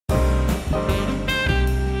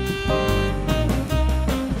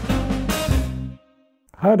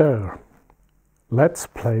Hi there! Let's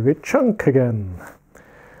play with junk again.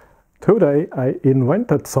 Today I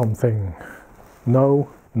invented something. No,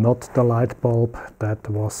 not the light bulb, that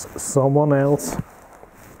was someone else.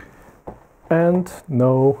 And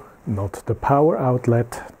no, not the power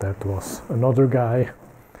outlet, that was another guy.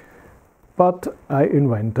 But I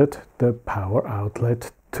invented the power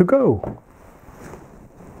outlet to go.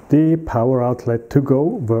 The power outlet to go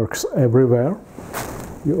works everywhere.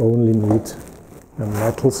 You only need a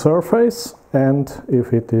metal surface, and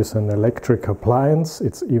if it is an electric appliance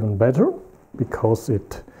it's even better because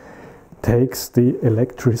it takes the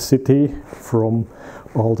electricity from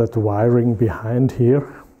all that wiring behind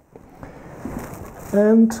here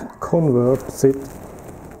and converts it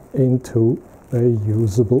into a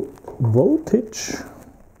usable voltage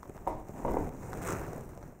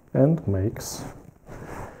and makes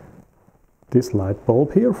this light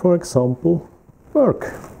bulb here, for example,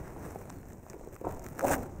 work.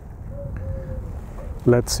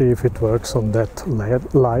 Let's see if it works on that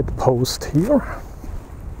light post here.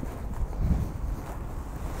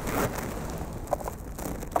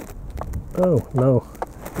 Oh no,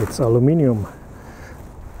 it's aluminium.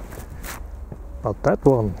 But that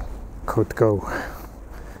one could go.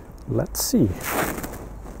 Let's see.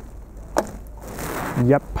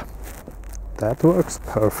 Yep, that works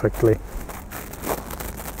perfectly.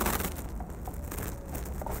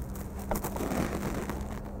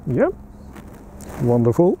 Yep.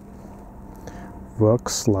 Wonderful.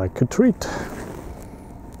 Works like a treat.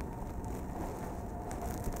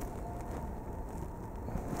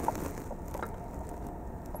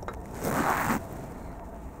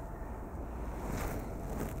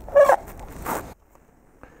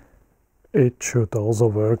 It should also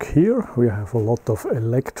work here. We have a lot of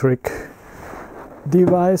electric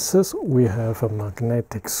devices. We have a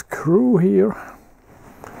magnetic screw here,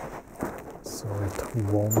 so it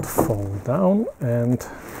won't fall down, and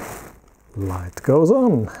light goes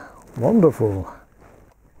on. Wonderful.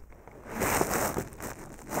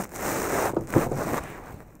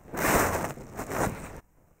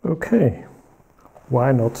 Okay,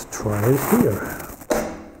 why not try it here?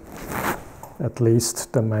 At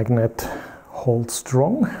least the magnet holds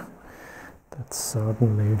strong. That's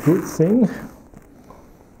certainly a good thing.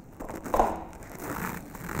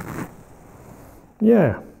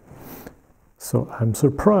 Yeah. So I'm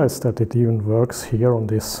surprised that it even works here on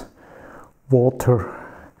this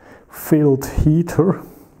water-filled heater.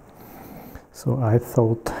 So I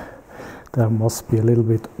thought there must be a little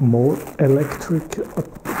bit more electric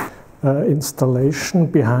installation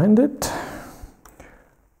behind it.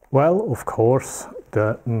 Well, of course,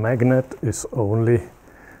 the magnet is only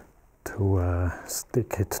to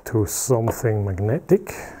stick it to something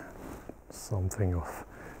magnetic, something of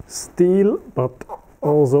steel, but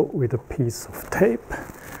also with a piece of tape.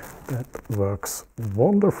 That works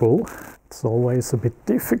wonderful. It's always a bit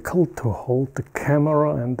difficult to hold the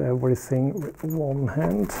camera and everything with one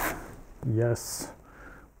hand. Yes,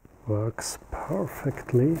 works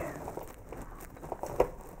perfectly.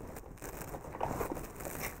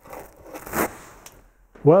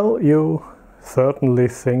 Well, you certainly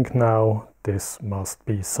think now this must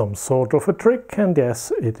be some sort of a trick, and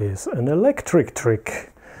yes, it is an electric trick.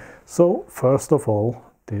 So, first of all,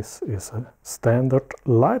 this is a standard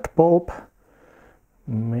light bulb.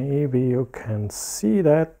 Maybe you can see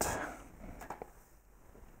that.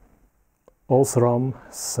 Osram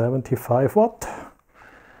 75 watt.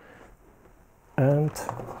 And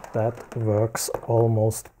that works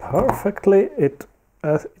almost perfectly. It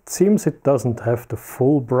seems it doesn't have the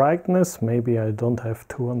full brightness. Maybe I don't have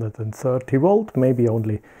 230 volt, maybe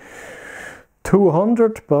only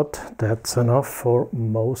 200, but that's enough for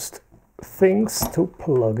most things to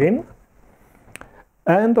plug in.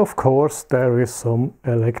 And of course there is some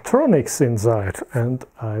electronics inside, and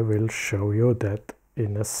I will show you that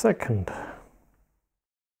in a second.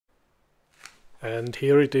 And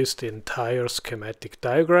here it is, the entire schematic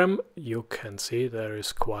diagram. You can see there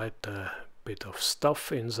is quite a bit of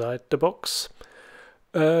stuff inside the box.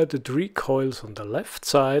 The 3 coils on the left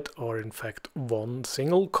side are in fact one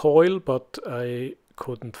single coil, but I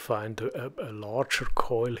couldn't find a larger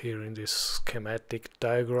coil here in this schematic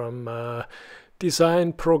diagram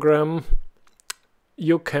design program.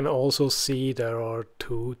 You can also see there are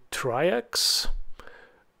 2 triacs.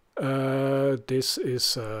 This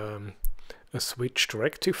is a switched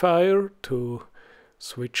rectifier to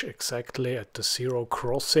switch exactly at the 0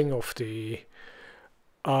 crossing of the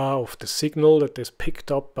signal that is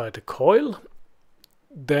picked up by the coil.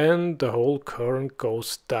 Then the whole current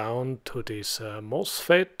goes down to this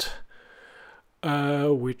MOSFET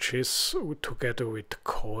which is together with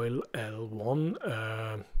coil L1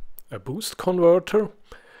 a boost converter,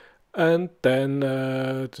 and then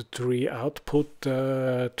the 3 output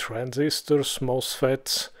transistors,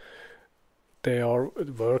 MOSFETs. They are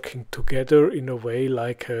working together in a way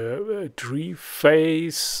like a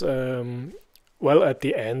 3-phase. Well, at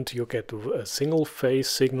the end you get a single phase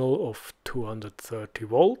signal of 230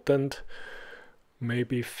 volt and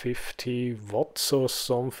maybe 50 watts or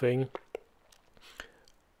something.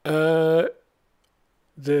 The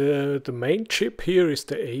main chip here is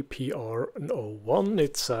the APR01.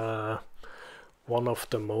 It's one of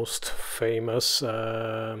the most famous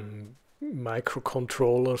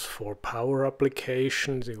microcontrollers for power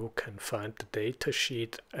applications. You can find the data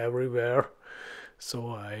sheet everywhere, so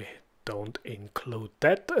I don't include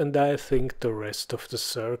that, and I think the rest of the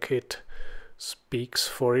circuit speaks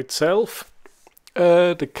for itself.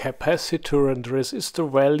 The capacitor and resistor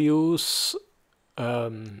values,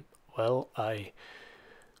 well, I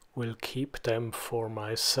will keep them for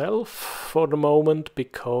myself for the moment,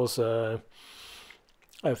 because I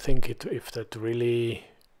think if that really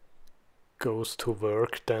goes to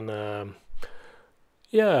work, then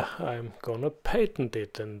yeah, I'm gonna patent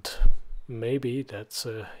it, and maybe that's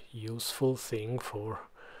a useful thing for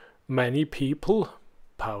many people.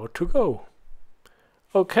 Power to go.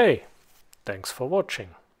 Okay, thanks for watching.